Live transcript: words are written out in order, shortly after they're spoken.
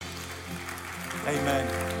Amen.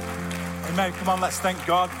 Amen. Come on, let's thank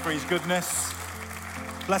God for his goodness.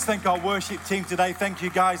 Let's thank our worship team today. Thank you,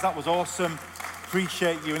 guys. That was awesome.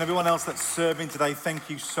 Appreciate you. And everyone else that's serving today, thank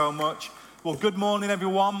you so much. Well, good morning,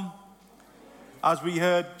 everyone. As we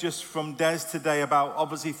heard just from Des today about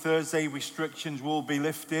obviously Thursday restrictions will be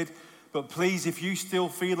lifted. But please, if you still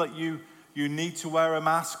feel that you need to wear a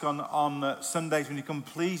mask on Sundays when you come,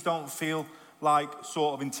 please don't feel like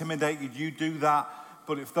sort of intimidated. You do that.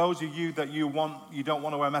 But if those of you that you don't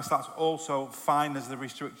want to wear a mask, that's also fine as the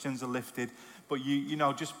restrictions are lifted. But you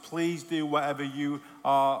know, just please do whatever you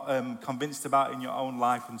are convinced about in your own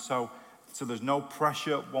life. And so there's no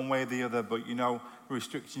pressure one way or the other, but you know,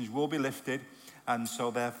 restrictions will be lifted. And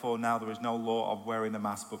so therefore now there is no law of wearing a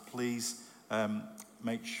mask, but please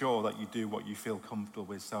make sure that you do what you feel comfortable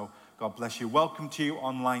with. So God bless you. Welcome to you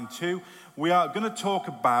online too. We are going to talk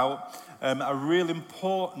about a real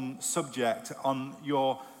important subject on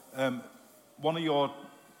your one of your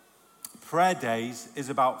prayer days is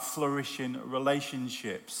about flourishing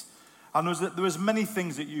relationships. And there was many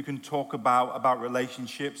things that you can talk about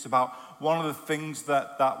relationships. About one of the things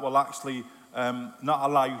that will actually not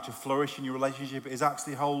allow you to flourish in your relationship is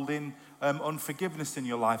actually holding unforgiveness in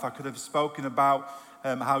your life. I could have spoken about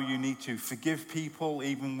how you need to forgive people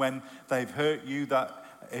even when they've hurt you, that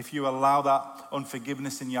if you allow that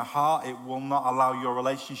unforgiveness in your heart, it will not allow your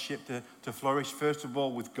relationship to flourish, first of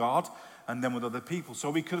all with God and then with other people. So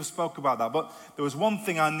we could have spoke about that. But there was one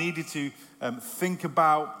thing I needed to think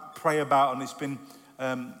about, pray about, and it's been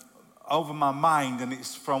over my mind, and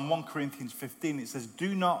it's from 1 Corinthians 15. It says,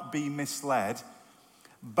 do not be misled.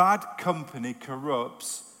 Bad company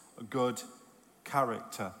corrupts good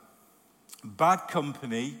character. Bad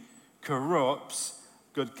company corrupts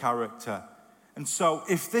good character. And so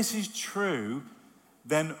if this is true,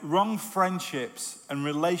 then wrong friendships and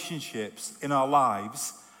relationships in our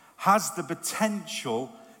lives has the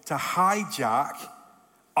potential to hijack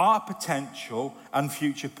our potential and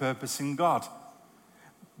future purpose in God.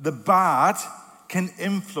 The bad can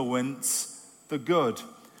influence the good.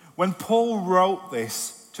 When Paul wrote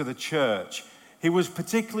this to the church, he was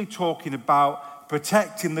particularly talking about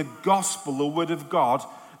protecting the gospel, the word of God,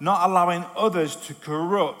 not allowing others to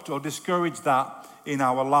corrupt or discourage that in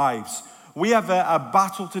our lives. We have a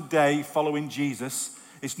battle today following Jesus.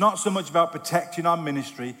 It's not so much about protecting our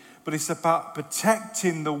ministry, but it's about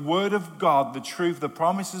protecting the word of God, the truth, the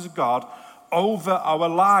promises of God over our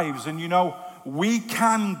lives. And you know, we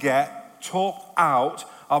can get talked out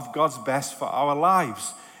of God's best for our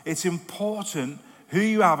lives. It's important who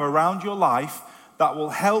you have around your life that will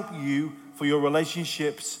help you for your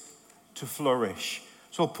relationships to flourish.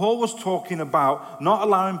 So Paul was talking about not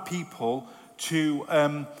allowing people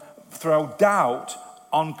to throw doubt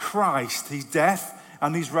on Christ, his death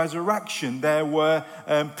and his resurrection. There were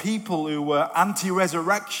people who were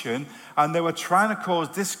anti-resurrection, and they were trying to cause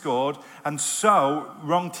discord and sow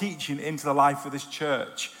wrong teaching into the life of this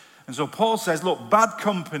church. And so Paul says, look, bad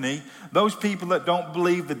company, those people that don't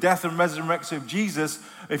believe the death and resurrection of Jesus,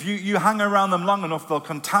 if you hang around them long enough, they'll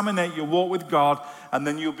contaminate your walk with God, and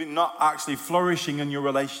then you'll be not actually flourishing in your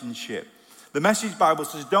relationship. The Message Bible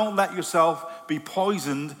says, don't let yourself be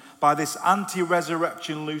poisoned by this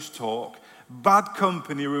anti-resurrection loose talk. Bad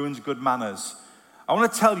company ruins good manners. I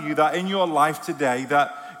want to tell you that in your life today,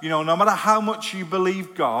 that, you know, no matter how much you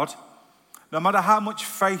believe God, no matter how much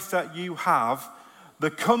faith that you have, the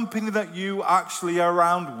company that you actually are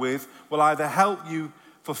around with will either help you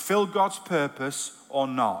fulfill God's purpose or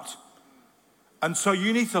not. And so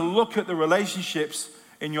you need to look at the relationships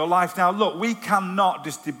in your life. Now, look, we cannot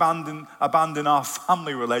just abandon our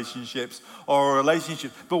family relationships or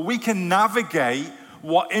relationships, but we can navigate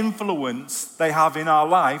what influence they have in our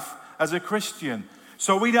life as a Christian.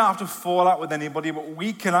 So we don't have to fall out with anybody, but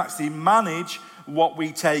we can actually manage what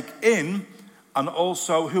we take in and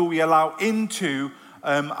also who we allow into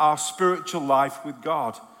our spiritual life with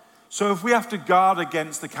God. So if we have to guard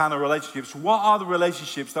against the kind of relationships, what are the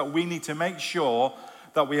relationships that we need to make sure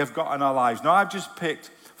that we have got in our lives? Now, I've just picked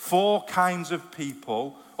 4 kinds of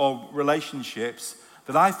people or relationships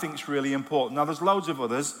that I think is really important. Now, there's loads of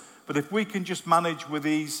others, but if we can just manage with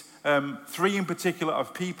these 3 in particular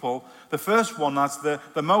of people, the first one, that's the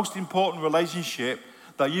most important relationship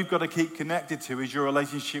that you've got to keep connected to, is your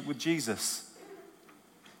relationship with Jesus.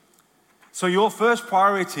 So your first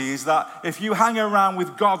priority is that if you hang around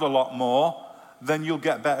with God a lot more, then you'll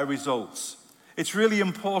get better results. It's really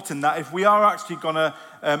important that if we are actually going to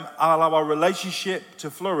allow our relationship to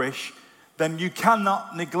flourish, then you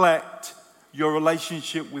cannot neglect your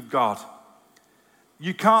relationship with God.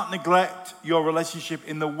 You can't neglect your relationship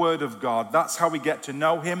in the Word of God. That's how we get to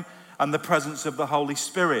know Him and the presence of the Holy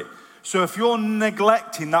Spirit. So if you're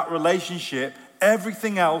neglecting that relationship,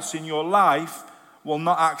 everything else in your life will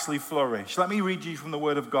not actually flourish. Let me read you from the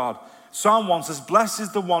Word of God. Psalm 1 says, "Blessed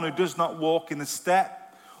is the one who does not walk in the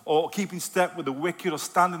step or keep in step with the wicked or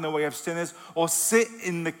stand in the way of sinners or sit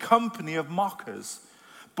in the company of mockers,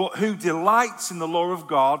 but who delights in the law of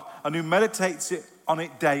God and who meditates on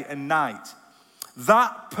it day and night.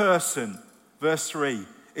 That person," verse 3,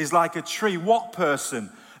 "is like a tree." What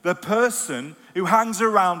person? The person who hangs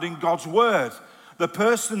around in God's word. The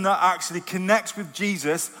person that actually connects with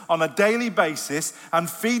Jesus on a daily basis and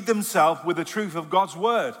feed themselves with the truth of God's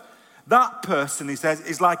word. That person, he says,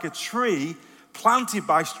 is like a tree planted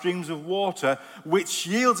by streams of water, which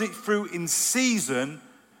yields its fruit in season,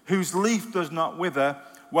 whose leaf does not wither,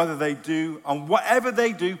 whether they do, and whatever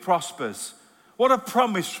they do prospers. What a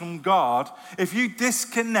promise from God. If you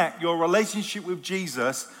disconnect your relationship with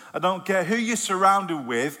Jesus, I don't care who you're surrounded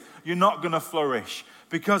with, you're not going to flourish.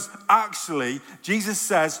 Because actually, Jesus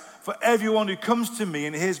says, "For everyone who comes to me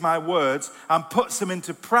and hears my words and puts them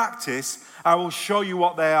into practice, I will show you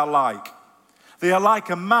what they are like. They are like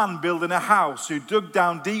a man building a house who dug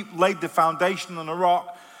down deep, laid the foundation on a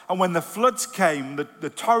rock, and when the floods came, the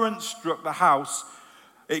torrent struck the house.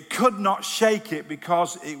 It could not shake it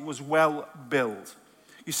because it was well built."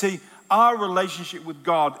 You see, our relationship with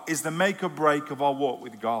God is the make or break of our walk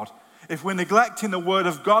with God. If we're neglecting the word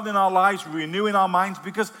of God in our lives, renewing our minds,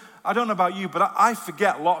 because I don't know about you, but I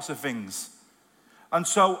forget lots of things. And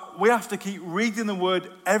so we have to keep reading the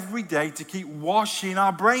word every day to keep washing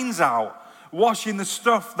our brains out. Washing the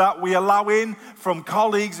stuff that we allow in from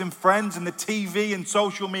colleagues and friends and the TV and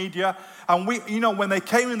social media. And we, when they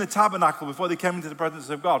came in the tabernacle, before they came into the presence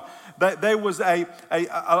of God, there was a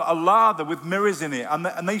lather with mirrors in it.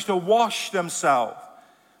 And they used to wash themselves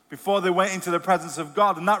before they went into the presence of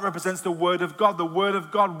God. And that represents the Word of God. The Word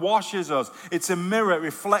of God washes us. It's a mirror. It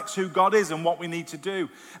reflects who God is and what we need to do.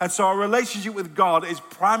 And so our relationship with God is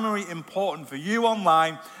primarily important for you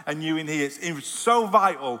online and you in here. It's so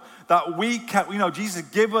vital that we can, Jesus,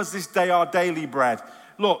 give us this day our daily bread.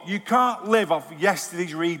 Look, you can't live off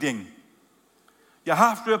yesterday's reading. You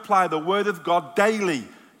have to apply the Word of God daily.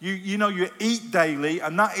 You eat daily,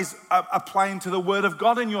 and that is applying to the Word of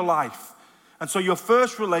God in your life. And so your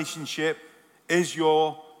first relationship is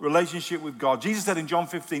your relationship with God. Jesus said in John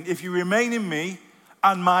 15, "If you remain in me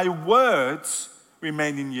and my words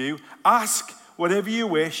remain in you, ask whatever you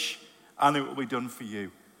wish and it will be done for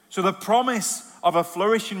you." So the promise of a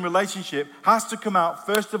flourishing relationship has to come out,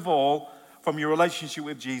 first of all, from your relationship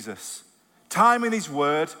with Jesus. Time in his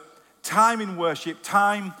word, time in worship,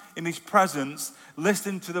 time in his presence,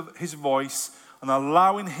 listening to his voice and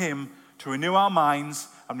allowing him to renew our minds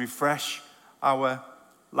and refresh our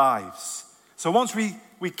lives. So once we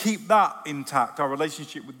keep that intact, our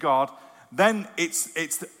relationship with God, then it's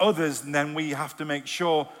the others, and then we have to make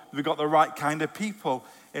sure that we've got the right kind of people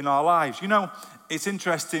in our lives. It's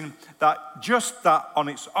interesting that just that on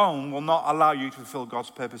its own will not allow you to fulfill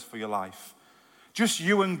God's purpose for your life. Just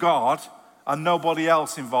you and God and nobody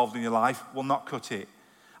else involved in your life will not cut it.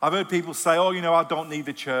 I've heard people say, I don't need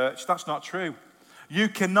the church. That's not true. You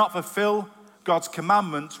cannot fulfill God's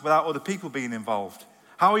commandments without other people being involved.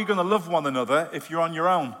 How are you going to love one another if you're on your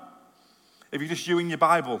own? If you're just you and your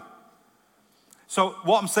Bible? So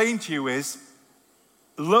what I'm saying to you is,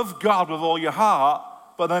 love God with all your heart,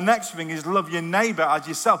 but the next thing is love your neighbor as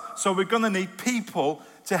yourself. So we're going to need people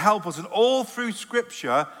to help us. And all through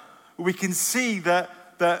Scripture, we can see that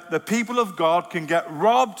the people of God can get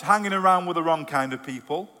robbed hanging around with the wrong kind of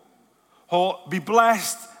people, or be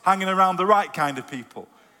blessed hanging around the right kind of people.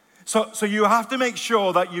 So you have to make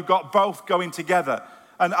sure that you've got both going together.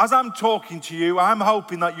 And as I'm talking to you, I'm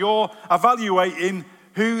hoping that you're evaluating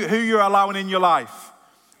who you're allowing in your life.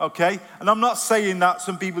 Okay? And I'm not saying that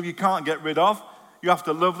some people you can't get rid of. You have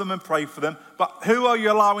to love them and pray for them. But who are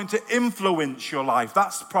you allowing to influence your life?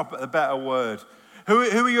 That's a better word. Who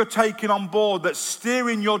are you taking on board that's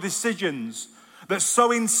steering your decisions, that's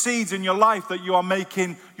sowing seeds in your life, that you are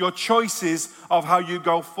making your choices of how you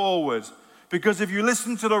go forward? Because if you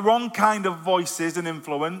listen to the wrong kind of voices and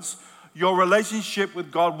influence, your relationship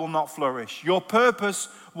with God will not flourish. Your purpose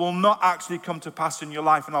will not actually come to pass in your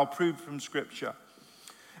life, and I'll prove from Scripture.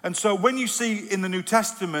 And so when you see in the New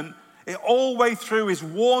Testament, it all the way through is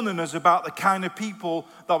warning us about the kind of people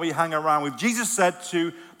that we hang around with. Jesus said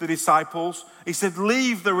to the disciples, he said,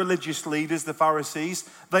 "Leave the religious leaders, the Pharisees.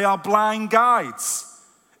 They are blind guides.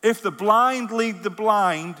 If the blind lead the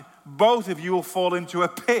blind, both of you will fall into a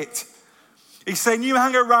pit." He's saying you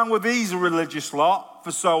hang around with these religious lot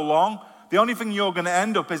for so long, the only thing you're going to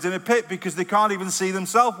end up is in a pit, because they can't even see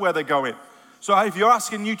themselves where they're going. So if you're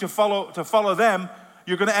asking you to follow them,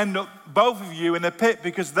 you're going to end up, both of you, in a pit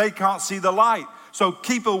because they can't see the light. So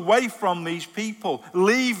keep away from these people.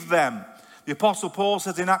 Leave them. The Apostle Paul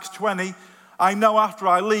says in Acts 20, I know after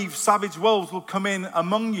I leave, savage wolves will come in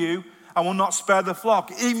among you and will not spare the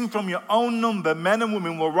flock. Even from your own number, men and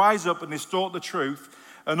women will rise up and distort the truth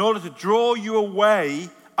in order to draw you away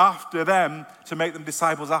after them to make them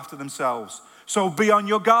disciples after themselves. So be on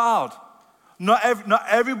your guard. Not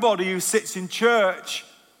everybody who sits in church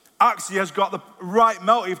actually has got the right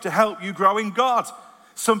motive to help you grow in God.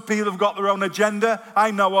 Some people have got their own agenda.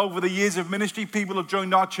 I know over the years of ministry, people have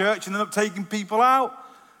joined our church and end up taking people out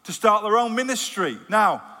to start their own ministry.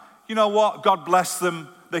 Now, you know what? God bless them.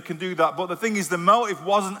 They can do that. But the thing is, the motive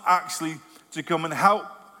wasn't actually to come and help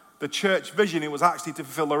the church vision. It was actually to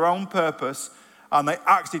fulfill their own purpose. And they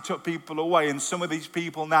actually took people away. And some of these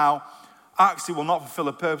people now actually will not fulfill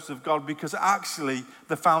the purpose of God because actually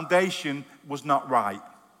the foundation was not right.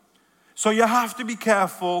 So you have to be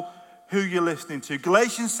careful who you're listening to.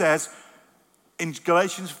 Galatians says, in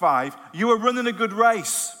Galatians 5, you are running a good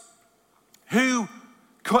race. Who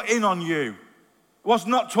cut in on you? Was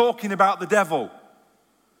not talking about the devil.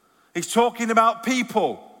 He's talking about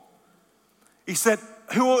people. He said,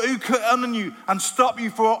 who cut in on you and stop you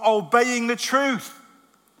from obeying the truth?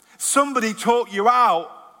 Somebody talked you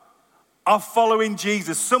out of following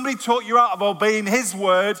Jesus. Somebody talked you out of obeying his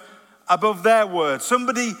word above their word.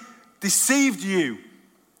 Somebody deceived you.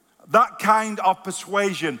 That kind of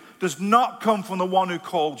persuasion does not come from the one who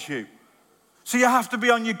called you. So you have to be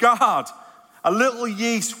on your guard. A little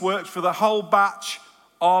yeast works for the whole batch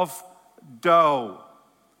of dough.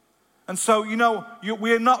 And so,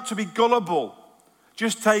 we are not to be gullible,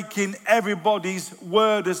 just taking everybody's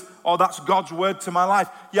word as, oh, that's God's word to my life.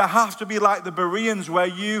 You have to be like the Bereans, where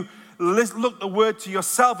you look the word to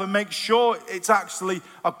yourself and make sure it's actually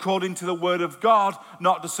according to the word of God,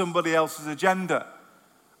 not to somebody else's agenda.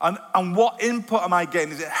 And what input am I getting?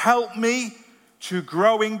 Does it help me to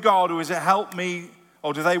grow in God, or is it help me,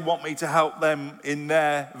 or do they want me to help them in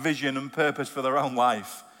their vision and purpose for their own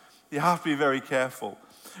life? You have to be very careful.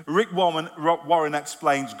 Rick Warren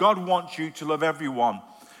explains, God wants you to love everyone,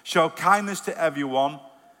 show kindness to everyone,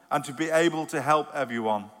 and to be able to help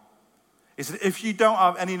everyone. He said, if you don't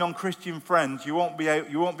have any non-Christian friends, you won't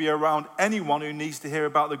be around anyone who needs to hear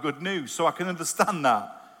about the good news. So I can understand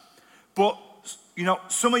that. But,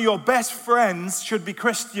 some of your best friends should be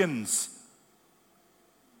Christians.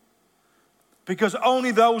 Because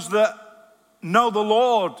only those that know the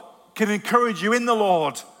Lord can encourage you in the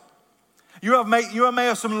Lord. You may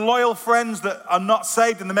have some loyal friends that are not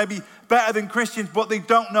saved and they may be better than Christians, but they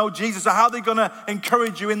don't know Jesus. So how are they going to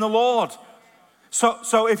encourage you in the Lord?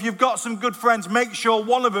 So if you've got some good friends, make sure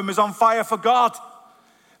one of them is on fire for God.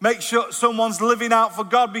 Make sure someone's living out for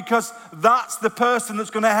God, because that's the person that's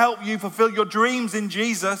going to help you fulfill your dreams in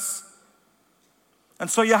Jesus. And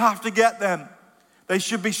so you have to get them. They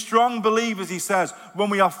should be strong believers, he says. When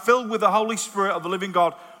we are filled with the Holy Spirit of the living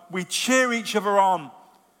God, we cheer each other on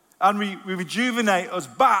and we rejuvenate us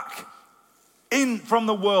back from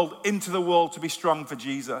the world into the world to be strong for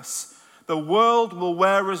Jesus. The world will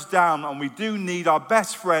wear us down, and we do need our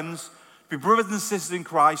best friends to be brothers and sisters in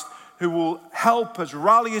Christ who will help us,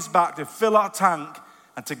 rally us back to fill our tank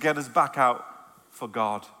and to get us back out for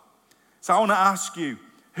God. So I want to ask you,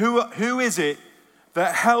 who is it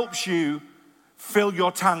that helps you fill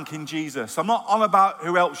your tank in Jesus? I'm not on about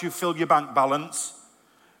who helps you fill your bank balance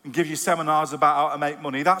and gives you seminars about how to make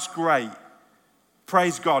money. That's great.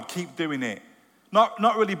 Praise God, keep doing it.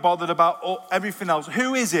 Not really bothered about everything else.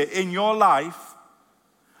 Who is it in your life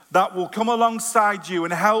that will come alongside you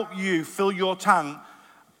and help you fill your tank,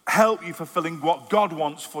 help you fulfilling what God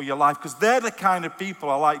wants for your life? Because they're the kind of people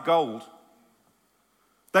I like gold.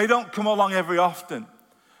 They don't come along every often.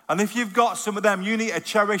 And if you've got some of them, you need to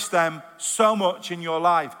cherish them so much in your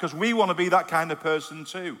life, because we want to be that kind of person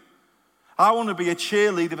too. I want to be a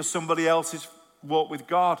cheerleader for somebody else's walk with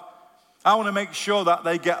God. I want to make sure that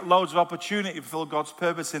they get loads of opportunity to fulfill God's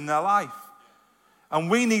purpose in their life.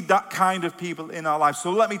 And we need that kind of people in our life.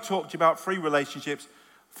 So let me talk to you about 4 relationships.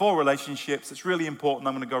 It's really important.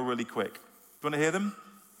 I'm going to go really quick. Do you want to hear them?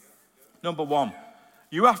 Number 1,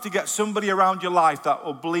 you have to get somebody around your life that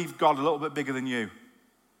will believe God a little bit bigger than you.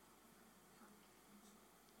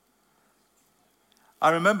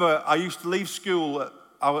 I remember I used to leave school.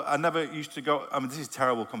 I never used to go, this is a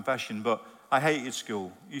terrible confession, but I hated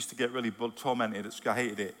school. I used to get really tormented at school. I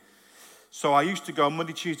hated it. So I used to go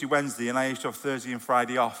Monday, Tuesday, Wednesday, and I used to have Thursday and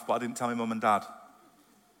Friday off, but I didn't tell my mum and dad.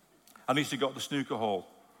 I used to go to the snooker hall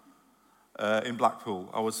in Blackpool.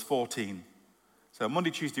 I was 14. So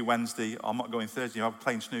Monday, Tuesday, Wednesday, I'm not going Thursday, I'm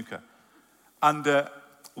playing snooker. And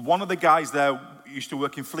one of the guys there used to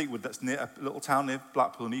work in Fleetwood, that's near a little town near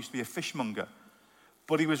Blackpool, and he used to be a fishmonger.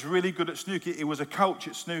 But he was really good at snooker. He was a coach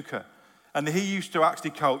at snooker. And he used to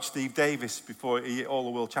actually coach Steve Davis before he hit all the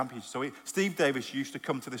world championships. So Steve Davis used to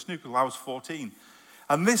come to the snooker when I was 14.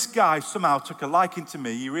 And this guy somehow took a liking to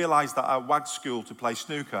me. He realized that I wagged school to play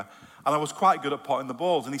snooker, and I was quite good at potting the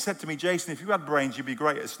balls. And he said to me, Jason, if you had brains, you'd be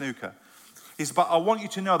great at snooker. He said, but I want you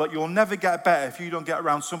to know that you'll never get better if you don't get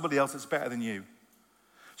around somebody else that's better than you.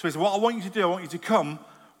 So he said, what I want you to do, I want you to come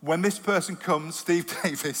when this person comes, Steve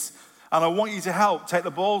Davis, and I want you to help take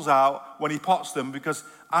the balls out when he pots them, because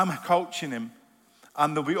I'm coaching him.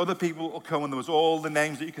 And there'll be other people that will come, and there was all the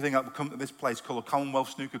names that you could think of that would come to this place called the Commonwealth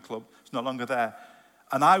Snooker Club. It's no longer there.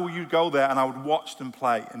 And you'd go there and I would watch them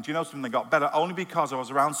play. And do you know something? They got better only because I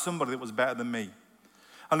was around somebody that was better than me.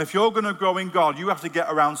 And if you're going to grow in God, you have to get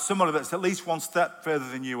around somebody that's at least one step further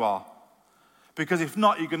than you are. Because if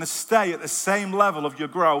not, you're going to stay at the same level of your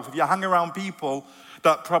growth. If you hang around people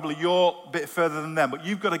that probably you're a bit further than them, but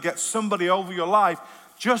you've got to get somebody over your life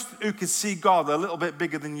just who can see God a little bit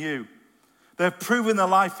bigger than you. They've proven their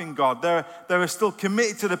life in God. They're still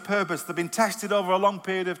committed to the purpose. They've been tested over a long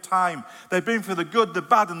period of time. They've been through the good, the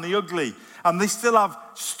bad, and the ugly. And they still have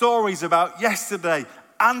stories about yesterday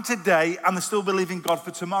and today, and they still believe in God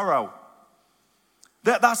for tomorrow.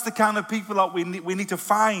 That's the kind of people that we need to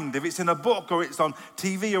find. If it's in a book, or it's on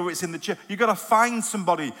TV, or it's in the church, you've got to find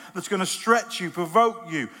somebody that's going to stretch you, provoke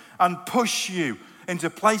you, and push you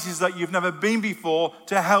into places that you've never been before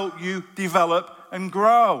to help you develop and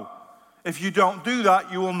grow. If you don't do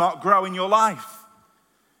that, you will not grow in your life.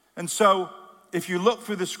 And so, if you look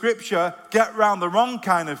through the scripture, get around the wrong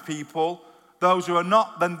kind of people, those who are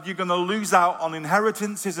not, then you're going to lose out on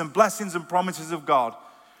inheritances and blessings and promises of God.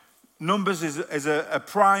 Numbers is a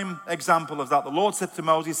prime example of that. The Lord said to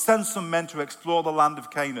Moses, send some men to explore the land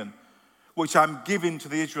of Canaan, which I'm giving to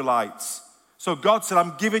the Israelites. So God said,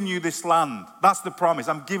 I'm giving you this land. That's the promise.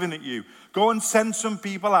 I'm giving it you. Go and send some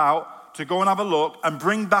people out to go and have a look and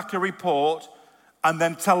bring back a report, and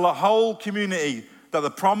then tell the whole community that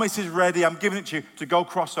the promise is ready. I'm giving it to you to go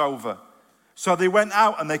cross over. So they went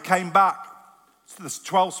out and they came back. So there's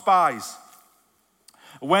 12 spies.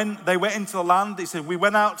 When they went into the land, they said, we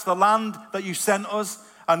went out to the land that you sent us,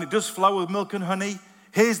 and it does flow with milk and honey.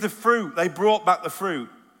 Here's the fruit. They brought back the fruit.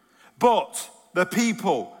 But the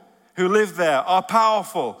people who live there are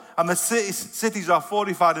powerful, and the cities are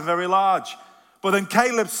fortified and very large. But then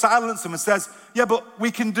Caleb silenced them and says, yeah, but we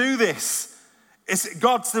can do this.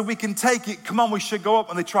 God said we can take it. Come on, we should go up.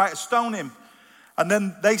 And they try to stone him. And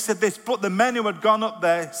then they said this, but the men who had gone up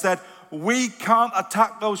there said, we can't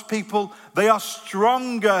attack those people. They are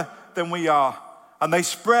stronger than we are. And they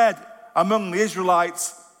spread among the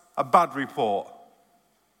Israelites a bad report.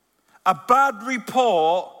 A bad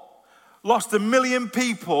report lost 1 million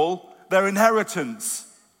people their inheritance.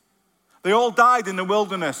 They all died in the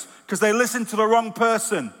wilderness because they listened to the wrong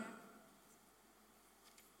person.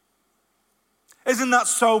 Isn't that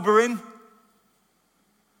sobering?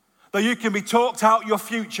 That you can be talked out your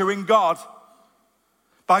future in God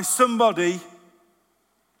by somebody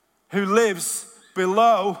who lives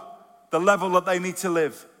below the level that they need to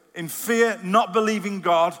live, in fear, not believing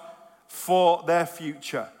God for their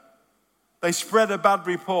future. They spread a bad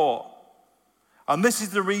report. And this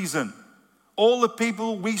is the reason. All the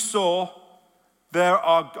people we saw there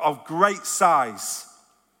are of great size.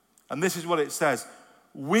 And this is what it says.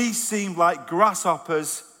 We seemed like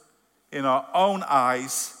grasshoppers in our own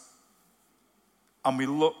eyes, and we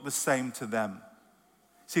looked the same to them.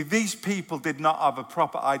 See, these people did not have a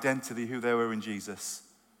proper identity who they were in Jesus.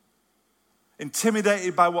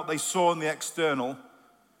 Intimidated by what they saw in the external,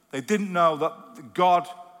 they didn't know that God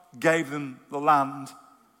gave them the land,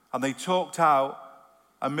 and they talked out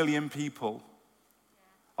 1 million people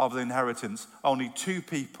of the inheritance. Only 2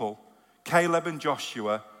 people, Caleb and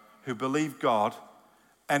Joshua, who believed God,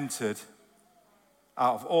 entered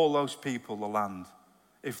out of all those people the land.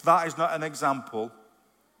 If that is not an example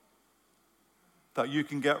that you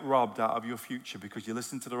can get robbed out of your future because you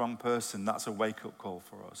listen to the wrong person, that's a wake-up call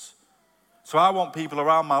for us. So I want people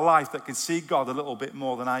around my life that can see God a little bit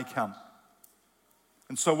more than I can.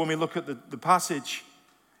 And so when we look at the passage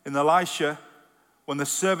in Elisha, when the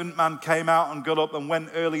servant man came out and got up and went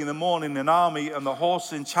early in the morning, an army and the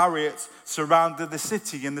horse and chariots surrounded the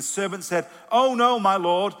city. And the servant said, "Oh no, my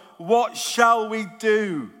lord, what shall we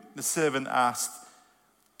do?" The servant asked.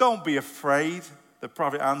 "Don't be afraid," the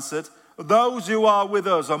prophet answered. "Those who are with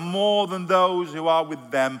us are more than those who are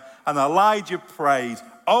with them." And Elijah prayed,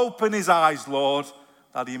 "Open his eyes, Lord,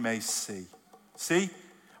 that he may see." See?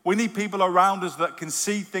 We need people around us that can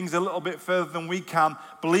see things a little bit further than we can,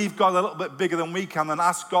 believe God a little bit bigger than we can, and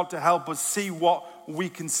ask God to help us see what we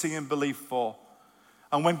can see and believe for.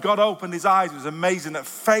 And when God opened his eyes, it was amazing that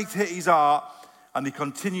faith hit his heart, and he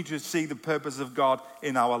continued to see the purpose of God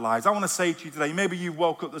in our lives. I want to say to you today, maybe you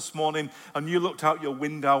woke up this morning and you looked out your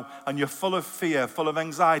window and you're full of fear, full of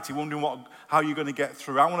anxiety, wondering how you're going to get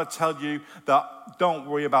through. I want to tell you that don't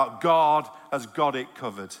worry about God has got it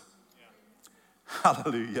covered. Yeah.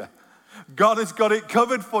 Hallelujah. God has got it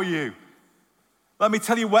covered for you. Let me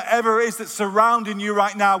tell you, whatever it is that's surrounding you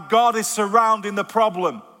right now, God is surrounding the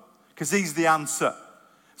problem because he's the answer.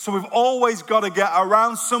 So we've always got to get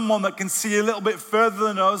around someone that can see a little bit further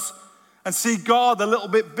than us and see God a little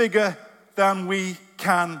bit bigger than we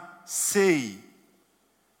can see.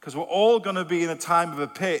 Because we're all going to be in a time of a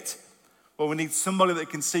pit where we need somebody that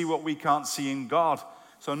can see what we can't see in God.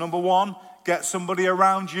 So number one, get somebody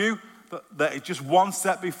around you that is just one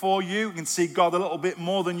step before you can see God a little bit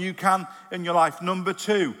more than you can in your life. Number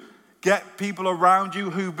two, get people around you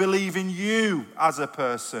who believe in you as a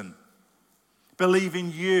person. Believe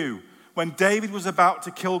in you. When David was about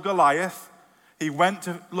to kill Goliath, he went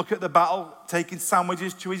to look at the battle, taking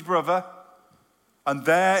sandwiches to his brother. And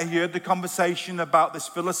there he heard the conversation about this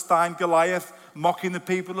Philistine Goliath mocking the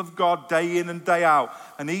people of God day in and day out.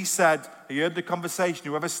 And he said, he heard the conversation,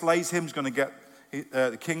 whoever slays him is going to get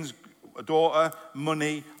the king's daughter,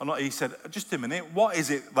 money. He said, just a minute, what is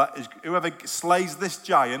it that is, whoever slays this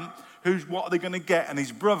giant, what are they going to get? And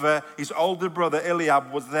his brother, his older brother,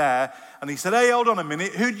 Eliab, was there. And he said, hey, hold on a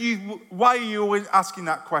minute. Why are you always asking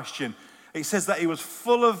that question? He says that he was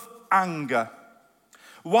full of anger.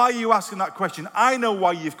 Why are you asking that question? I know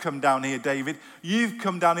why you've come down here, David. You've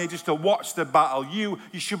come down here just to watch the battle. You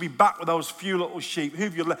should be back with those few little sheep.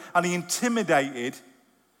 And he intimidated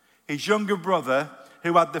his younger brother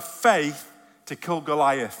who had the faith to kill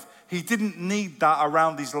Goliath. He didn't need that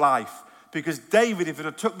around his life. Because David, if he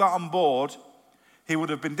had took that on board, he would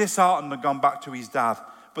have been disheartened and gone back to his dad.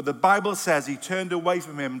 But the Bible says he turned away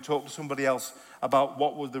from him and talked to somebody else about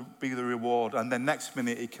what would be the reward. And then next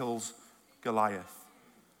minute he kills Goliath.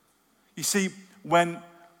 You see, when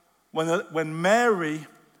Mary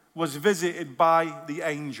was visited by the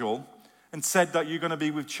angel and said that you're going to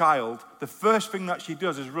be with child, the first thing that she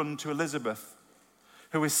does is run to Elizabeth,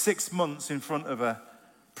 who is 6 months in front of her,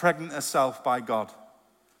 pregnant herself by God.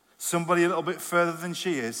 Somebody a little bit further than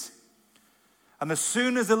she is. And as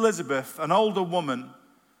soon as Elizabeth, an older woman,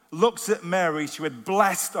 looks at Mary, she went,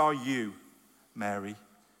 blessed are you, Mary.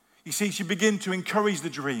 You see, she began to encourage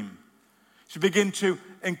the dream. She began to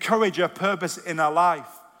encourage her purpose in her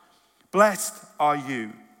life. Blessed are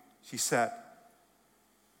you, she said,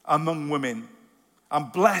 among women.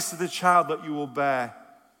 And blessed is the child that you will bear.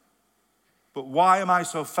 But why am I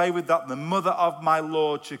so favored that the mother of my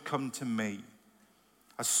Lord should come to me?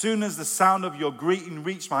 As soon as the sound of your greeting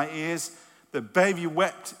reached my ears, the baby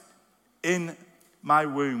wept in my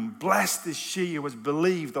womb. Blessed is she who has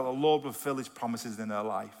believed that the Lord will fulfill his promises in her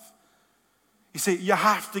life. You see, you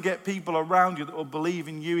have to get people around you that will believe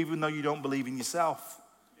in you even though you don't believe in yourself.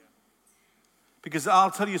 Because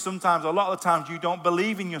I'll tell you sometimes, a lot of the times you don't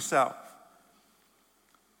believe in yourself.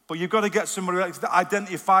 But you've got to get somebody that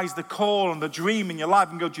identifies the call and the dream in your life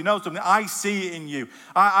and go, do you know something? I see it in you.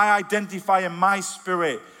 I identify in my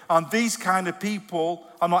spirit. And these kind of people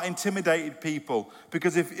are not intimidated people.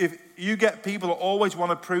 Because if you get people that always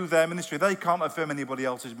want to prove their ministry, they can't affirm anybody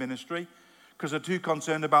else's ministry because they're too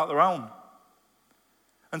concerned about their own.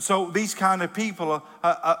 And so these kind of people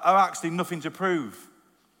are actually nothing to prove.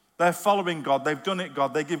 They're following God. They've done it,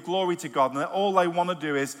 God. They give glory to God. And all they want to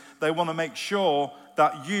do is they want to make sure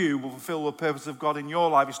that you will fulfill the purpose of God in your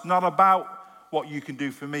life. It's not about what you can do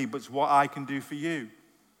for me, but it's what I can do for you.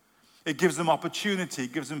 It gives them opportunity.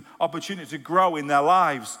 It gives them opportunity to grow in their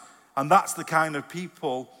lives. And that's the kind of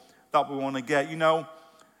people that we want to get. You know,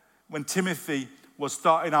 when Timothy was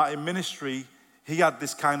starting out in ministry, he had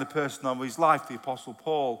this kind of person over his life, the Apostle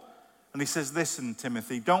Paul. And he says, listen,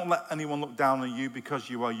 Timothy, don't let anyone look down on you because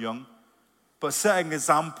you are young, but set an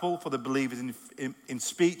example for the believers in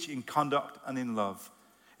speech, in conduct, and in love,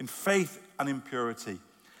 in faith and in purity.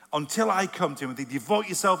 Until I come, Timothy, devote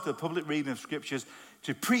yourself to the public reading of scriptures,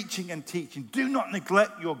 to preaching and teaching. Do not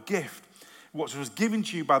neglect your gift, which was given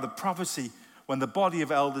to you by the prophecy when the body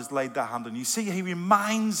of elders laid their hand on you. See, he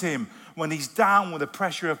reminds him when he's down with the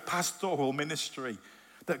pressure of pastoral ministry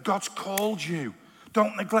that God's called you.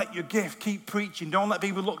 Don't neglect your gift. Keep preaching. Don't let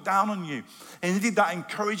people look down on you. And he did that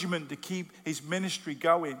encouragement to keep his ministry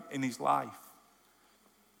going in his life.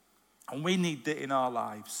 And we need that in our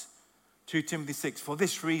lives 2 Timothy 6, for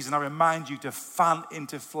this reason I remind you to fan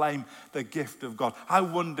into flame the gift of God. I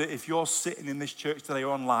wonder if you're sitting in this church today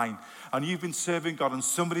or online and you've been serving God and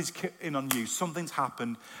somebody's kicked in on you, something's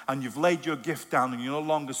happened and you've laid your gift down and you're no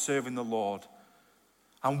longer serving the Lord.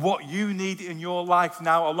 And what you need in your life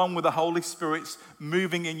now, along with the Holy Spirit's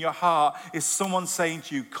moving in your heart, is someone saying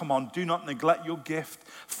to you, come on, do not neglect your gift.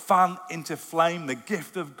 Fan into flame the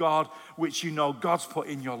gift of God, which you know God's put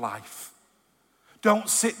in your life. Don't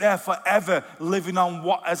sit there forever living on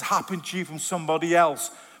what has happened to you from somebody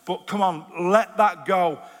else. But come on, let that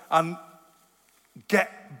go and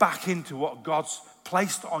get back into what God's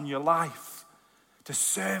placed on your life to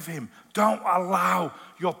serve him. Don't allow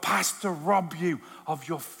your past to rob you of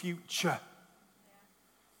your future.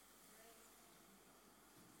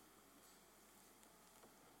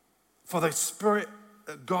 For the Spirit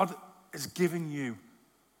that God has given you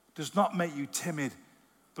does not make you timid,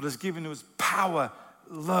 but has given us power,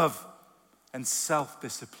 love, and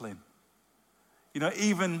self-discipline. You know,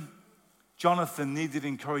 even Jonathan needed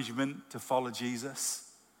encouragement to follow Jesus.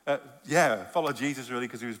 Follow Jesus really,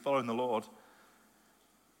 because he was following the Lord.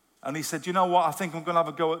 And he said, you know what, I think I'm going to have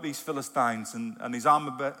a go at these Philistines. And his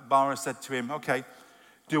armor bearer said to him, okay,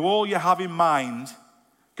 do all you have in mind,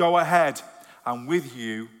 go ahead, and with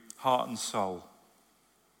you, heart and soul.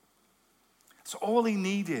 So all he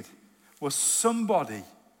needed was somebody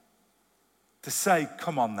to say,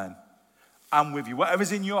 come on then, I'm with you.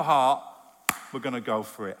 Whatever's in your heart, we're going to go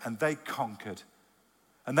for it. And they conquered.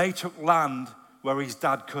 And they took land where his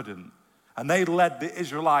dad couldn't. And they led the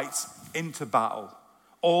Israelites into battle.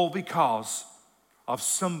 All because of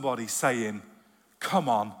somebody saying, come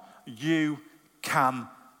on, you can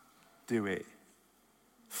do it.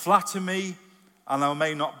 Flatter me and I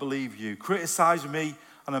may not believe you. Criticize me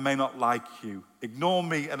and I may not like you. Ignore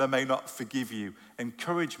me and I may not forgive you.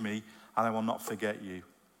 Encourage me and I will not forget you.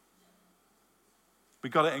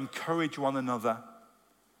 We've got to encourage one another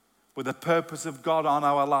with the purpose of God on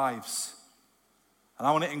our lives. And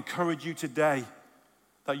I want to encourage you today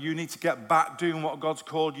that you need to get back doing what God's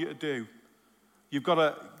called you to do. You've got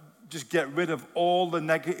to just get rid of all the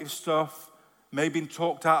negative stuff, may have been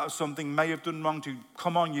talked out of something, may have done wrong to you.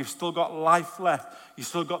 Come on, you've still got life left. You've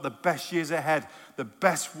still got the best years ahead. The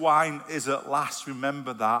best wine is at last,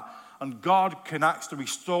 remember that. And God can actually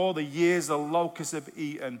restore the years the locusts have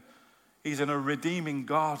eaten. He's a redeeming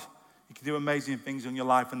God. He can do amazing things in your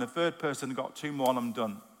life. And the third person, got two more and I'm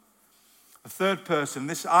done. The third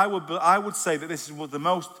person, I would say that this is the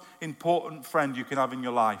most important friend you can have in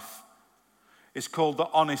your life. It's called the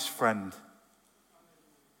honest friend.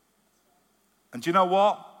 And do you know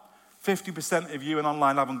what? 50% of you and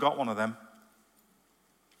online haven't got one of them.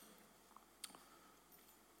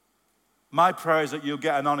 My prayer is that you'll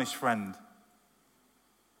get an honest friend.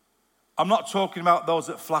 I'm not talking about those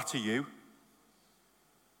that flatter you.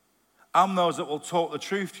 I'm those that will talk the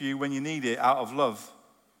truth to you when you need it out of love.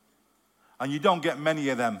 And you don't get many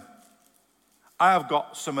of them. I have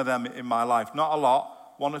got some of them in my life. Not a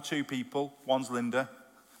lot. One or two people. One's Linda.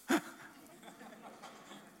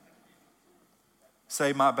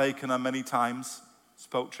 Saved Matt Bacon many times.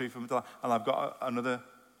 Spoke truth from the. And I've got another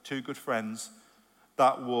two good friends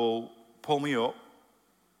that will pull me up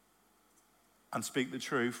and speak the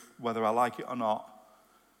truth, whether I like it or not,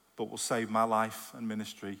 but will save my life and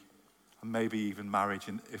ministry and maybe even marriage,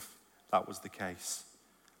 if that was the case.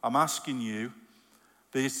 I'm asking you,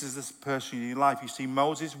 this is this person in your life. You see,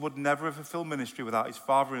 Moses would never have fulfilled ministry without his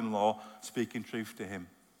father-in-law speaking truth to him.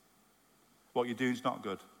 What you're doing is not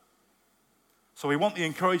good. So we want the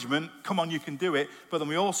encouragement, come on, you can do it, but then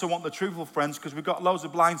we also want the truthful friends because we've got loads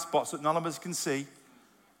of blind spots that none of us can see.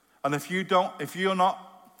 And if you're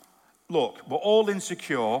not, look, we're all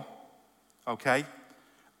insecure, okay?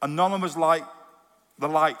 And none of us like the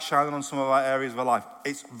light shining on some of our areas of our life.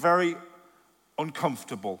 It's very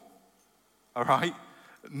uncomfortable, all right?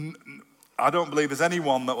 I don't believe there's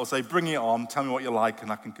anyone that will say, bring it on, tell me what you like,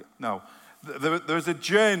 and I can, no. There's a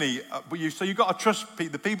journey, so you've got to trust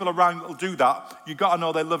the people around that will do that. You've got to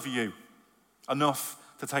know they love you enough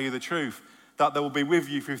to tell you the truth, that they will be with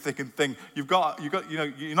you through thick and thin. You're not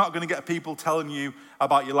going to get people telling you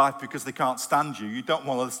about your life because they can't stand you. You don't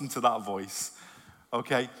want to listen to that voice,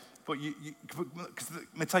 okay? But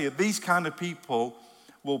let me tell you, these kind of people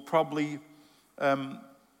will probably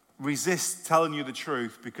resist telling you the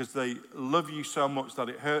truth because they love you so much that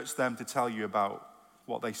it hurts them to tell you about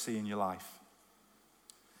what they see in your life.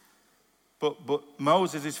 But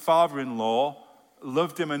Moses, his father-in-law,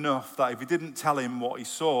 loved him enough that if he didn't tell him what he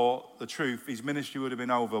saw, the truth, his ministry would have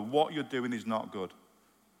been over. What you're doing is not good.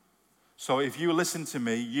 So if you listen to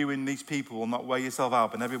me, you and these people will not wear yourself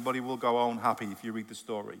out, and everybody will go home happy if you read the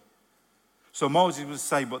story. So Moses would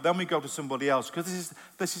say, but then we go to somebody else, because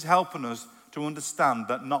this is helping us to understand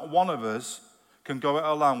that not one of us can go it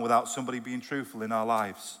alone without somebody being truthful in our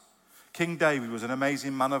lives. King David was an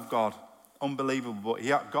amazing man of God, unbelievable, but he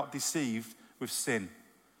got deceived with sin.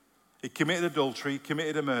 He committed adultery,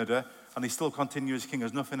 committed a murder, and he still continued as king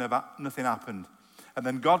as nothing happened. And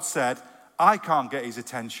then God said, I can't get his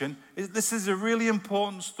attention. This is a really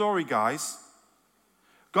important story, guys.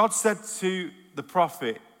 God said to the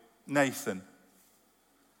prophet Nathan,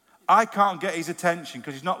 I can't get his attention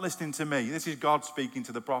because he's not listening to me. This is God speaking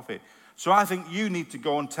to the prophet. So I think you need to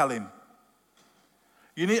go and tell him.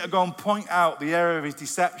 You need to go and point out the area of his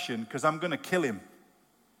deception because I'm going to kill him.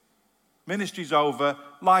 Ministry's over,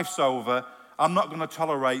 life's over. I'm not going to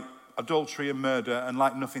tolerate adultery and murder and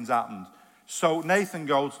like nothing's happened. So Nathan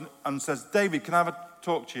goes and says, David, can I have a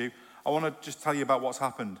talk to you? I want to just tell you about what's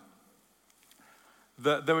happened.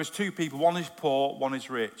 There was two people, one is poor, one is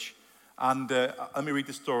rich. And let me read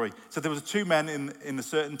the story. So there was two men in a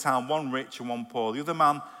certain town, one rich and one poor. The other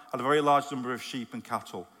man had a very large number of sheep and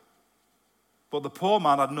cattle. But the poor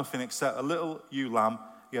man had nothing except a little ewe lamb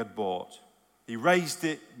he had bought. He raised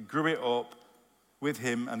it, grew it up with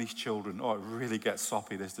him and his children. Oh, it really gets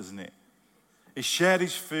soppy, this, doesn't it? He shared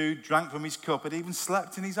his food, drank from his cup, and even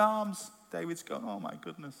slept in his arms. David's going, oh my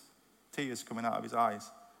goodness. Tears coming out of his eyes.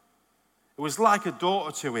 It was like a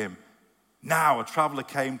daughter to him. Now a traveller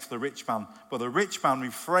came to the rich man, but the rich man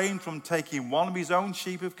refrained from taking one of his own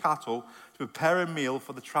sheep of cattle to prepare a meal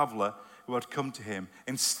for the traveller who had come to him.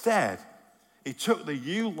 Instead, he took the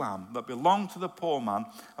ewe lamb that belonged to the poor man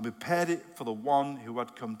and prepared it for the one who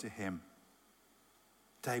had come to him.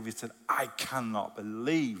 David said, I cannot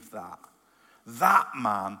believe that. That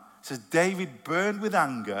man, says David, burned with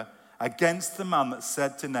anger against the man that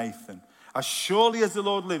said to Nathan, as surely as the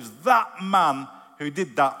Lord lives, that man who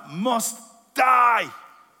did that must die.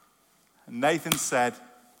 And Nathan said,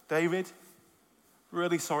 David,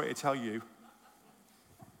 really sorry to tell you,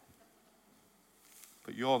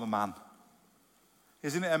 but you're the man.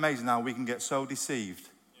 Isn't it amazing how we can get so deceived?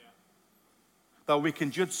 Yeah. That we can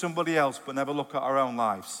judge somebody else but never look at our own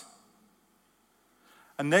lives.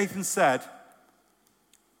 And Nathan said,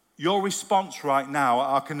 your response right now,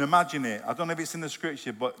 I can imagine it. I don't know if it's in the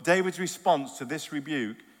scripture, but David's response to this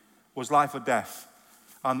rebuke was life or death.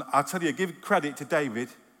 And I tell you, give credit to David,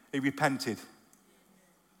 he repented.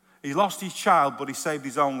 He lost his child, but he saved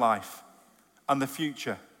his own life and the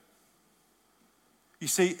future. You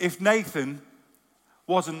see, if Nathan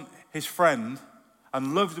wasn't his friend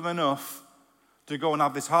and loved him enough to go and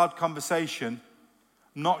have this hard conversation,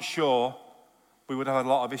 not sure we would have a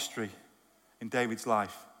lot of history in David's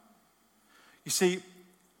life. You see,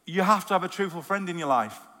 you have to have a truthful friend in your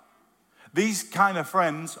life. These kind of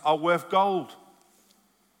friends are worth gold.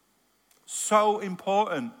 So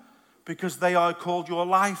important because they are called your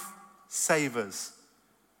life savers.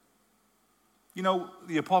 You know,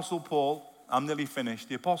 the Apostle Paul, I'm nearly finished.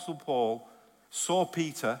 The Apostle Paul saw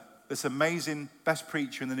Peter, this amazing best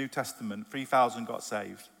preacher in the New Testament, 3,000 got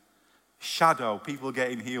saved. Shadow, people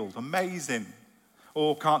getting healed. Amazing.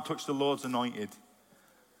 Oh, can't touch the Lord's anointed.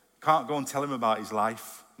 Can't go and tell him about his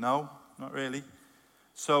life. No, not really.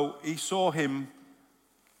 So he saw him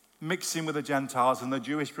mixing with the Gentiles, and the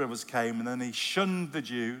Jewish brothers came, and then he shunned the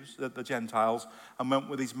Jews, the Gentiles, and went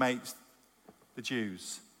with his mates, the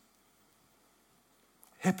Jews.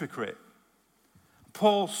 Hypocrite.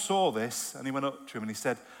 Paul saw this, and he went up to him, and he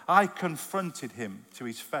said, I confronted him to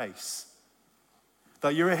his face,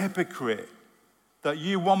 that you're a hypocrite, that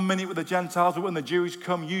you 1 minute with the Gentiles, but when the Jews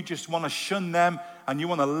come, you just want to shun them, and you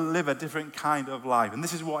want to live a different kind of life. And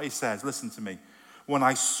this is what he says, listen to me. When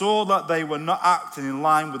I saw that they were not acting in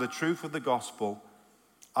line with the truth of the gospel,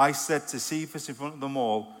 I said to Cephas in front of them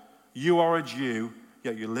all, you are a Jew,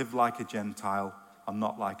 yet you live like a Gentile and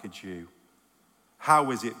not like a Jew.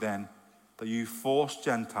 How is it then that you force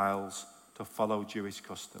Gentiles to follow Jewish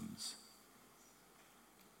customs?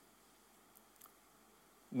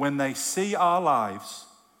 When they see our lives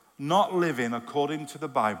not living according to the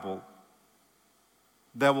Bible,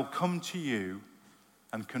 they will come to you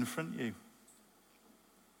and confront you.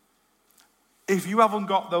 If you haven't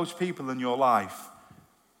got those people in your life,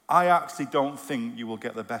 I actually don't think you will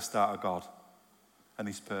get the best out of God and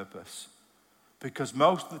his purpose. Because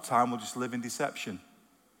most of the time we'll just live in deception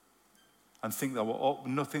and think that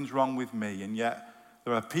nothing's wrong with me. And yet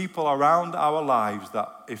there are people around our lives that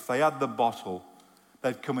if they had the bottle,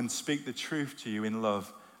 they'd come and speak the truth to you in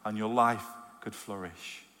love and your life could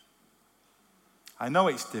flourish. I know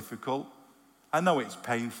it's difficult. I know it's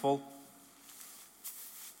painful.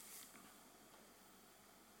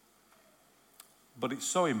 But it's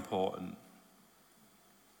so important.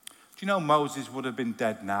 you know Moses would have been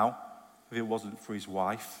dead now if it wasn't for his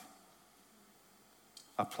wife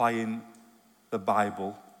applying the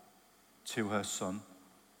Bible to her son?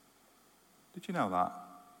 Did you know that?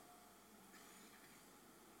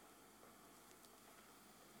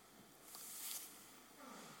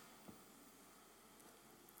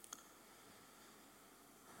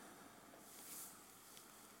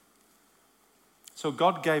 So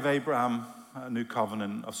God gave Abraham a new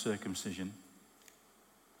covenant of circumcision.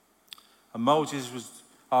 And Moses was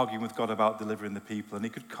arguing with God about delivering the people. And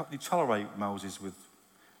he tolerate Moses with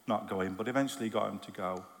not going, but eventually got him to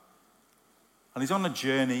go. And he's on a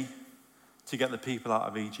journey to get the people out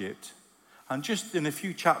of Egypt. And just in a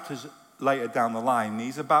few chapters later down the line,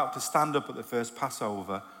 he's about to stand up at the first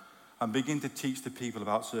Passover and begin to teach the people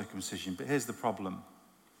about circumcision. But here's the problem.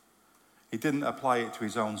 He didn't apply it to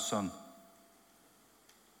his own son.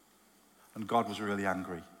 And God was really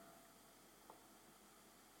angry.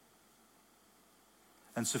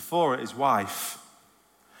 And Sephora, his wife,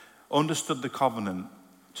 understood the covenant,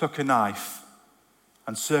 took a knife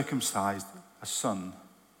and circumcised a son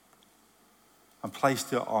and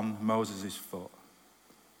placed it on Moses' foot.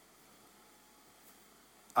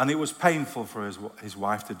 And it was painful for his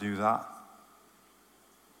wife to do that.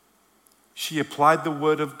 She applied the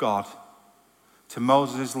word of God to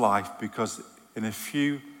Moses' life because in a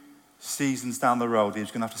few seasons down the road, he was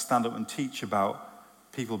going to have to stand up and teach about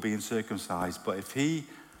people being circumcised. But if he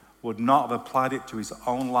would not have applied it to his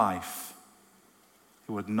own life,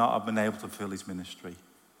 he would not have been able to fulfill his ministry.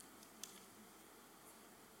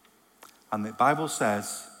 And the Bible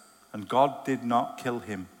says, and God did not kill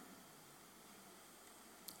him.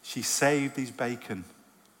 She saved his bacon.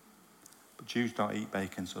 But Jews don't eat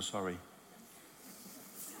bacon, so sorry.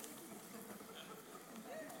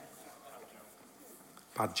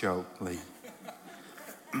 Bad joke, Lee.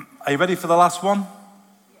 Are you ready for the last one?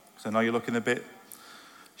 Because I know you're looking a bit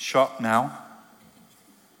shocked now.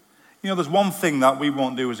 You know, there's one thing that we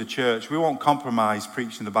won't do as a church. We won't compromise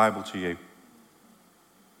preaching the Bible to you.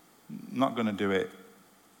 Not going to do it.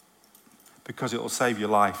 Because it will save your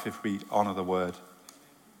life if we honor the word.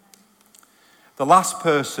 The last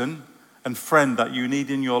person and friend that you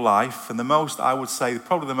need in your life, and the most, I would say,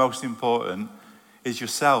 probably the most important, is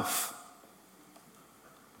yourself.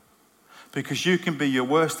 Because you can be your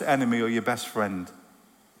worst enemy or your best friend.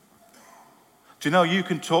 Do you know you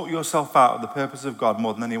can talk yourself out of the purpose of God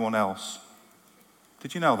more than anyone else?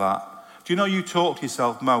 Did you know that? Do you know you talk to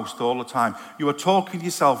yourself most all the time? You are talking to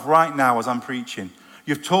yourself right now as I'm preaching.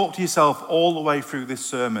 You've talked to yourself all the way through this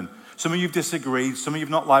sermon. Some of you have disagreed. Some of you have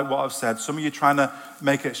not liked what I've said. Some of you are trying to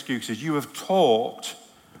make excuses. You have talked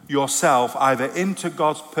yourself either into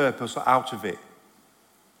God's purpose or out of it.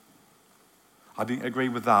 I didn't agree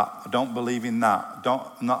with that. I don't believe in that.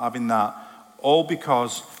 Not having that. All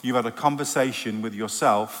because you've had a conversation with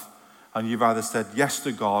yourself and you've either said yes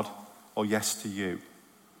to God or yes to you.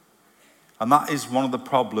 And that is one of the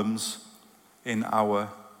problems in our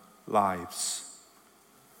lives.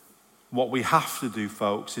 What we have to do,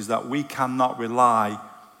 folks, is that we cannot rely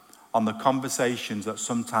on the conversations that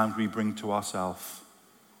sometimes we bring to ourselves.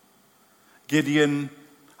 Gideon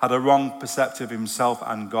had a wrong perception of himself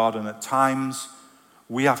and God, and at times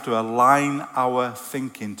we have to align our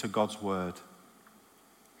thinking to God's word.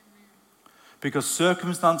 Because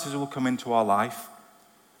circumstances will come into our life,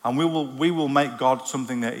 and we will make God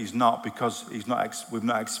something that he's not, because we've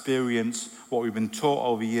not experienced what we've been taught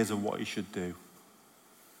over years of what he should do.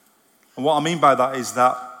 And what I mean by that is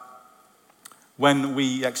that when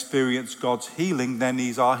we experience God's healing, then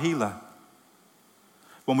he's our healer.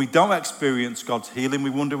 When we don't experience God's healing,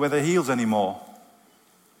 we wonder whether he heals anymore.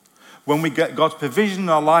 When we get God's provision in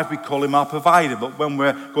our life, we call him our provider. But when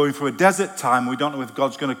we're going through a desert time, we don't know if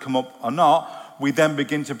God's going to come up or not, we then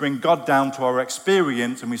begin to bring God down to our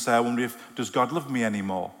experience, and we say, I wonder does God love me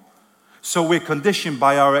anymore? So we're conditioned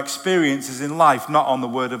by our experiences in life, not on the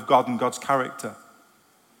word of God and God's character.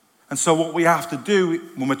 And so what we have to do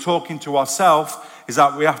when we're talking to ourselves is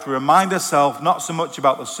that we have to remind ourselves not so much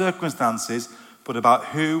about the circumstances, but about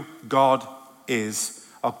who God is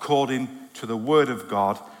according to the word of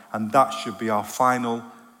God. And that should be our final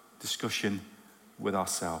discussion with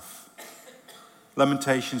ourselves.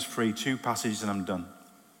 Lamentations 3, 2 passages and I'm done.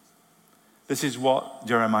 This is what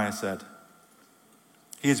Jeremiah said.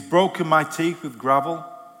 He has broken my teeth with gravel.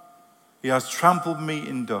 He has trampled me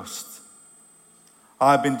in dust.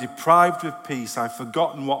 I have been deprived of peace. I've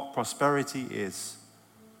forgotten what prosperity is.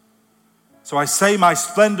 So I say my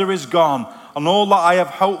splendor is gone, and all that I have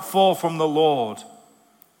hoped for from the Lord.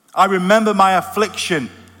 I remember my affliction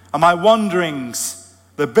and my wanderings,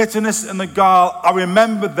 the bitterness and the gall. I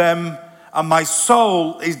remember them, and my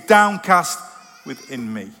soul is downcast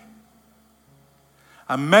within me.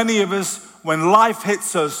 And many of us, when life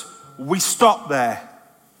hits us, we stop there.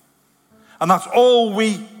 And that's all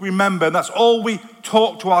we remember, and that's all we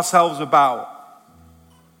talk to ourselves about.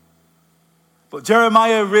 But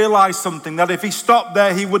Jeremiah realized something, that if he stopped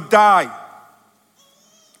there, he would die.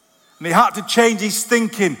 And he had to change his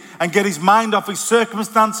thinking and get his mind off his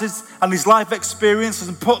circumstances and his life experiences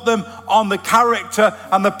and put them on the character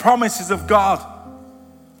and the promises of God.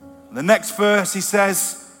 In the next verse he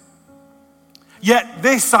says, "Yet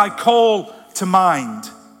this I call to mind.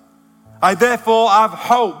 I therefore have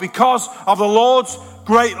hope because of the Lord's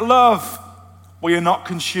great love. We are not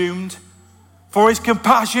consumed, for his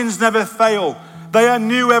compassions never fail. They are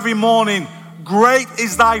new every morning. Great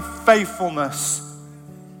is thy faithfulness."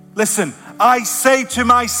 Listen, I say to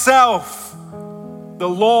myself, the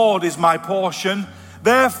Lord is my portion,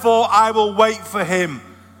 therefore I will wait for him.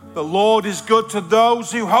 The Lord is good to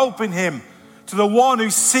those who hope in him, to the one who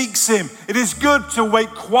seeks him. It is good to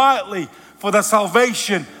wait quietly for the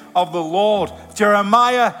salvation of the Lord.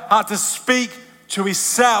 Jeremiah had to speak to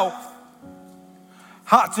himself,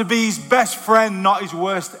 had to be his best friend, not his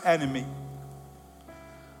worst enemy.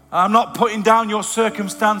 I'm not putting down your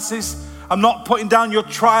circumstances. I'm not putting down your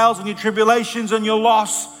trials and your tribulations and your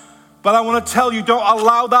loss. But I want to tell you, don't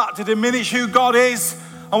allow that to diminish who God is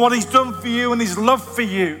and what he's done for you and his love for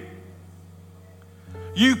you.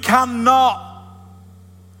 You cannot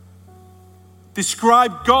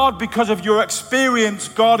describe God because of your experience.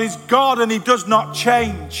 God is God and he does not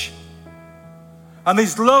change. And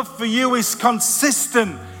his love for you is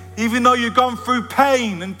consistent, even though you've gone through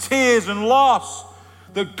pain and tears and loss.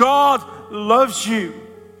 That God loves you.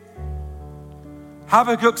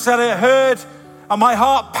 Habakkuk said, "I heard and my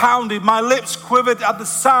heart pounded, my lips quivered at the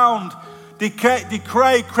sound.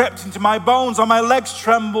 Decay crept into my bones and my legs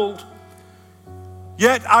trembled.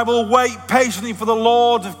 Yet I will wait patiently for the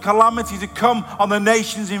Lord of calamity to come on the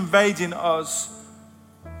nations invading us."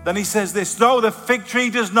 Then he says this, "Though the fig tree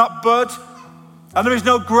does not bud, and there is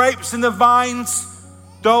no grapes in the vines,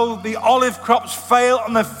 though the olive crops fail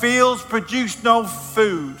and the fields produce no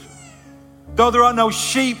food, though there are no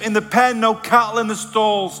sheep in the pen, no cattle in the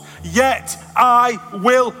stalls, yet I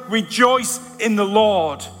will rejoice in the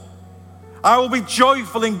Lord. I will be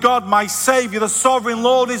joyful in God, my Savior. The sovereign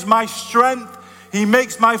Lord is my strength. He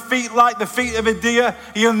makes my feet like the feet of a deer.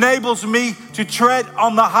 He enables me to tread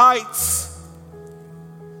on the heights."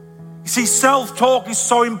 You see, self-talk is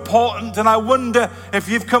so important, and I wonder if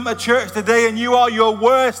you've come to church today and you are your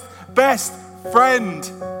worst, best friend.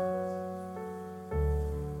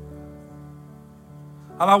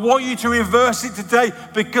 And I want you to reverse it today,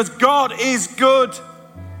 because God is good.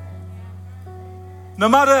 No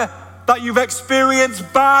matter that you've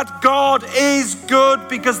experienced bad, God is good,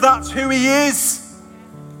 because that's who he is.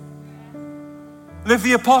 And if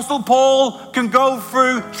the Apostle Paul can go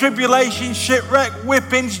through tribulation, shipwreck,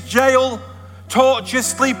 whippings, jail, torture,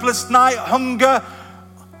 sleepless night, hunger,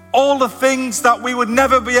 all the things that we would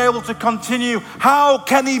never be able to continue, how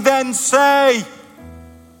can he then say,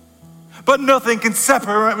 "But nothing can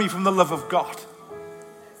separate me from the love of God"?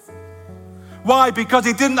 Why? Because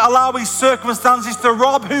he didn't allow his circumstances to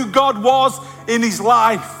rob who God was in his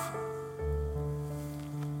life.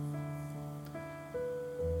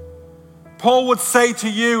 Paul would say to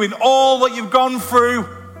you, in all that you've gone through,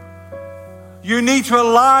 you need to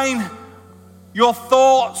align your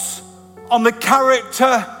thoughts on the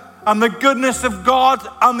character and the goodness of God,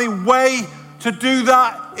 and the way to do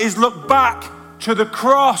that is look back to the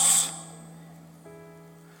cross.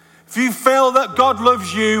 If you feel that God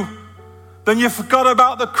loves you, then you forgot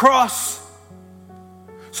about the cross.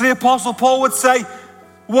 So the Apostle Paul would say,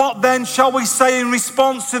 "What then shall we say in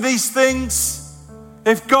response to these things?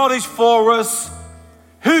 If God is for us,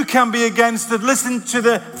 who can be against us?" Listen to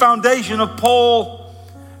the foundation of Paul.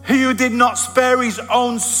 "He who did not spare his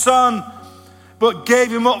own son, but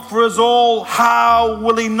gave him up for us all, how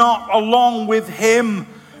will he not, along with him,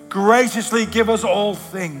 graciously give us all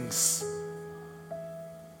things?"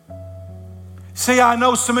 See, I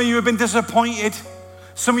know some of you have been disappointed.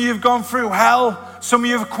 Some of you have gone through hell. Some of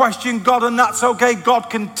you have questioned God, and that's okay. God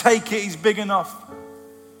can take it. He's big enough.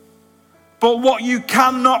 But what you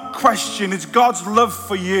cannot question is God's love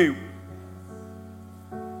for you.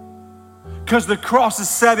 Because the cross has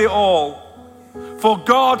said it all. For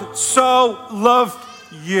God so loved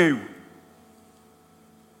you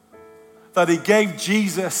that he gave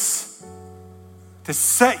Jesus to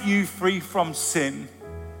set you free from sin,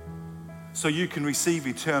 so you can receive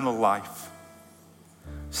eternal life.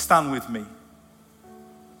 Stand with me.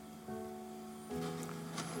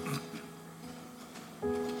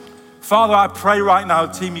 Father, I pray right now,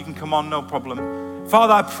 team, you can come on, no problem.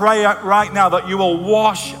 Father, I pray right now that you will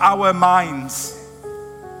wash our minds.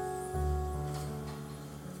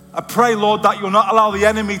 I pray, Lord, that you'll not allow the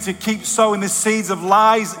enemy to keep sowing the seeds of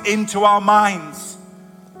lies into our minds.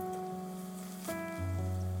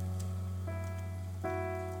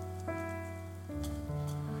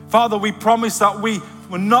 Father, we promise that we're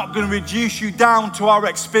not going to reduce you down to our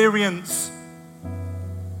experience.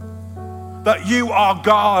 That you are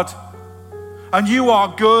God, and you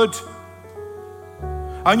are good,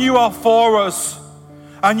 and you are for us,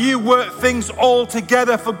 and you work things all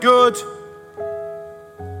together for good.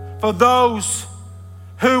 For those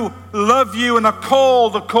who love you and are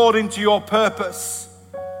called according to your purpose.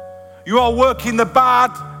 You are working the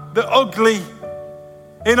bad, the ugly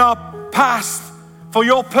in our past for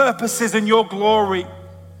your purposes and your glory.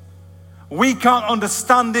 We can't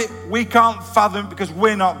understand it, we can't fathom it because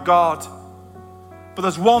we're not God. But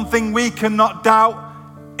there's one thing we cannot doubt,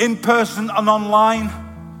 in person and online.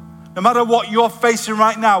 No matter what you're facing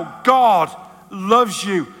right now, God loves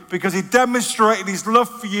you because he demonstrated his love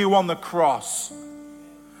for you on the cross.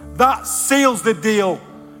 That seals the deal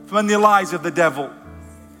from the lies of the devil.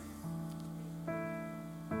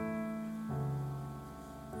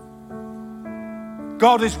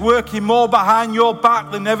 God is working more behind your back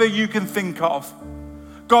than ever you can think of.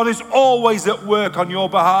 God is always at work on your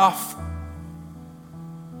behalf.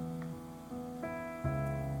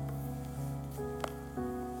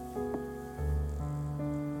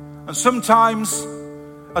 And sometimes,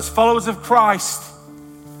 as followers of Christ,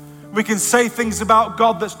 we can say things about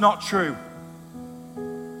God that's not true.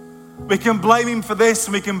 We can blame him for this,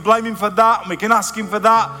 and we can blame him for that, and we can ask him for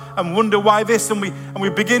that, and wonder why this, and we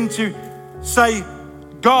begin to say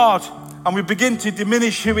God, and we begin to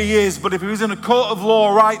diminish who he is. But if he was in a court of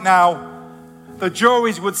law right now, the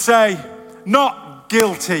juries would say, not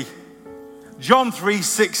guilty. John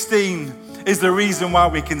 3:16 is the reason why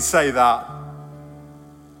we can say that.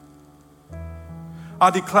 I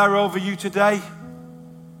declare over you today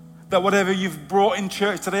that whatever you've brought in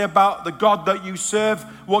church today about the God that you serve,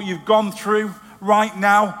 what you've gone through right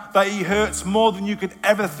now, that he hurts more than you could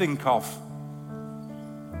ever think of.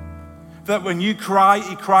 That when you cry,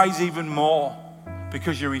 he cries even more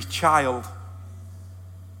because you're his child.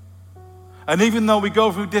 And even though we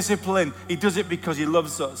go through discipline, he does it because he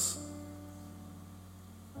loves us.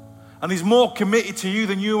 And he's more committed to you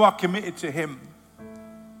than you are committed to him.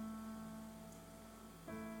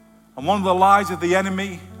 And one of the lies of the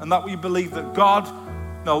enemy, and that we believe that God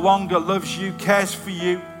no longer loves you, cares for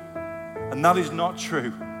you, and that is not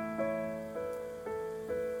true.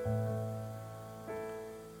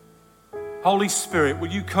 Holy Spirit,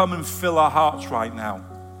 would you come and fill our hearts right now?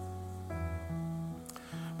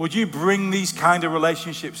 Would you bring these kind of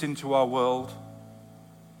relationships into our world?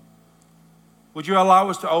 Would you allow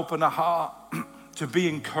us to open our heart to be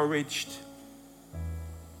encouraged?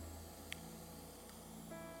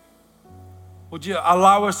 Would you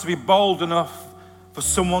allow us to be bold enough for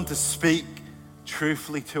someone to speak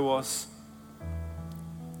truthfully to us?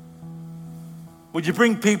 Would you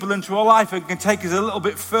bring people into our life who can take us a little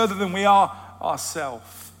bit further than we are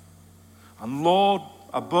ourselves? And Lord,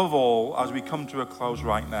 above all, as we come to a close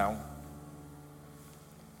right now,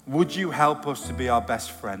 would you help us to be our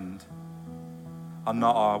best friend and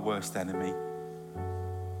not our worst enemy?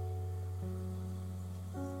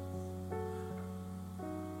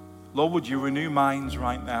 Lord, would you renew minds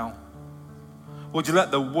right now? Would you let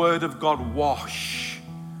the word of God wash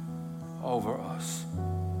over us?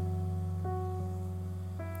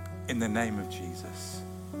 In the name of Jesus.